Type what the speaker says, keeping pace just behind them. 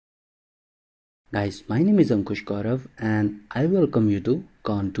Guys, my name is Ankush Gaurav and I welcome you to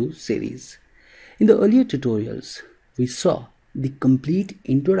Contour series. In the earlier tutorials, we saw the complete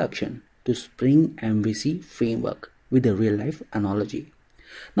introduction to Spring MVC framework with a real-life analogy.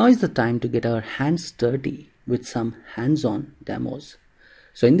 Now is the time to get our hands dirty with some hands-on demos.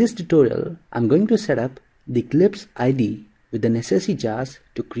 So in this tutorial, I'm going to set up the Eclipse IDE with the necessary jars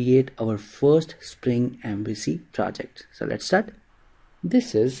to create our first Spring MVC project. So let's start.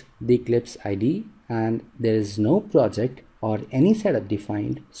 This is the Eclipse IDE and there is no project or any setup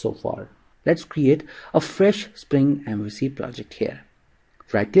defined so far. Let's create a fresh Spring MVC project here.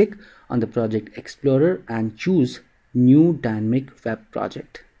 Right click on the project explorer and choose new dynamic web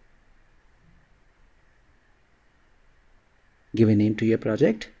project. Give a name to your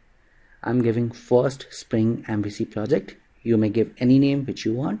project. I'm giving first Spring MVC project. You may give any name which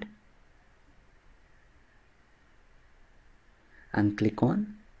you want. And click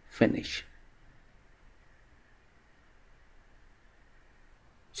on finish.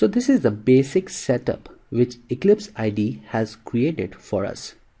 So this is the basic setup which Eclipse IDE has created for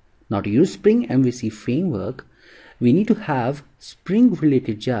us. Now to use Spring MVC framework, we need to have Spring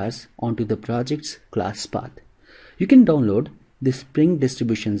related jars onto the project's class path. You can download the Spring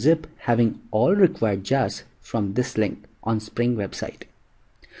distribution zip having all required jars from this link on Spring website.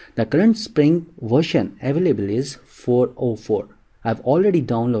 The current Spring version available is 4.04. I've already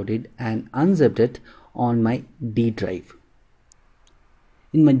downloaded and unzipped it on my D drive.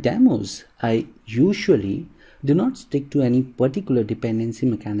 In my demos, I usually do not stick to any particular dependency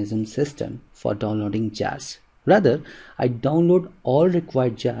mechanism system for downloading jars. Rather, I download all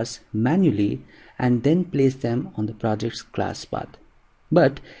required jars manually and then place them on the project's class path.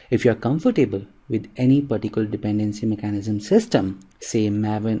 But if you are comfortable with any particular dependency mechanism system, say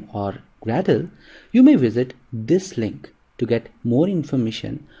Maven or Gradle, you may visit this link to get more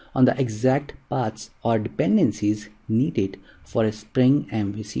information on the exact paths or dependencies needed for a Spring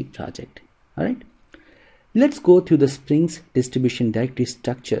MVC project. Alright, let's go through the Spring's distribution directory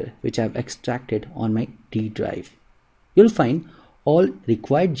structure which I've extracted on my D drive. You'll find all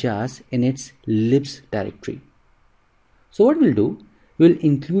required jars in its libs directory. So what we'll do, we'll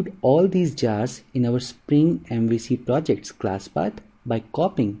include all these jars in our Spring MVC project's class path by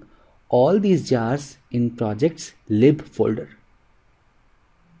copying all these jars in project's lib folder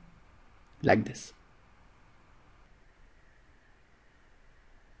like this.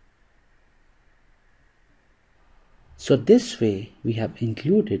 So this way we have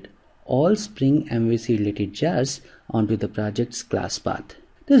included all Spring MVC related jars onto the project's class path.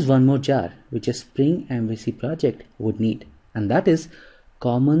 There's one more jar which a Spring MVC project would need, and that is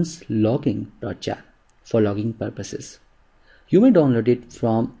commons logging.jar for logging purposes. You may download it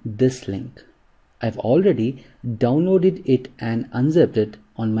from this link. I've already downloaded it and unzipped it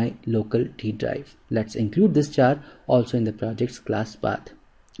on my local D drive. Let's include this jar also in the project's class path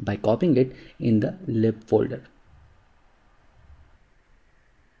by copying it in the lib folder.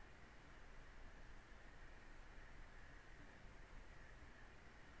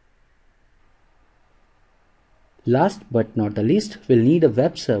 Last but not the least, we'll need a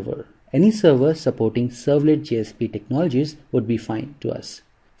web server. Any server supporting servlet JSP technologies would be fine to us.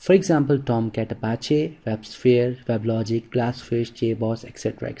 For example, Tomcat Apache, WebSphere, WebLogic, Glassfish, JBoss,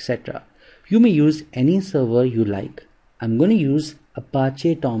 etc. etc. You may use any server you like. I'm going to use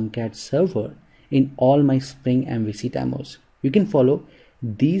Apache Tomcat server in all my Spring MVC demos. You can follow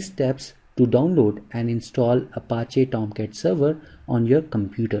these steps to download and install Apache Tomcat server on your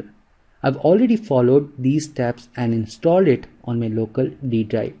computer. I've already followed these steps and installed it on my local D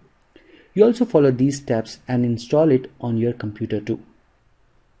drive. You also follow these steps and install it on your computer too.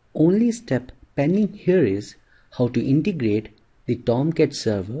 Only step pending here is how to integrate the Tomcat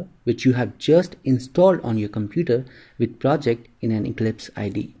server which you have just installed on your computer with project in an Eclipse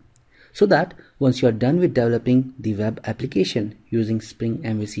IDE. So that once you are done with developing the web application using Spring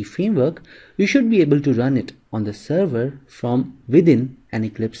MVC framework, you should be able to run it on the server from within an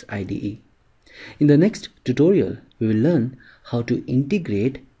Eclipse IDE. In the next tutorial, we will learn how to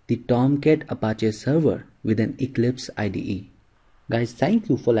integrate the Tomcat Apache server with an Eclipse IDE. Guys, thank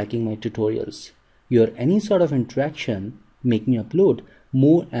you for liking my tutorials. Your any sort of interaction make me upload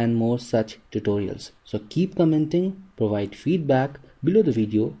more and more such tutorials. So keep commenting, provide feedback below the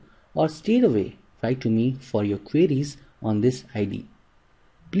video, or straight away write to me for your queries on this IDE.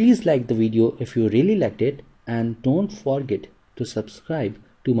 Please like the video if you really liked it, and don't forget to subscribe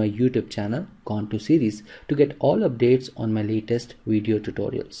to my YouTube channel Contour series to get all updates on my latest video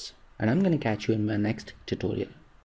tutorials. And I'm going to catch you in my next tutorial.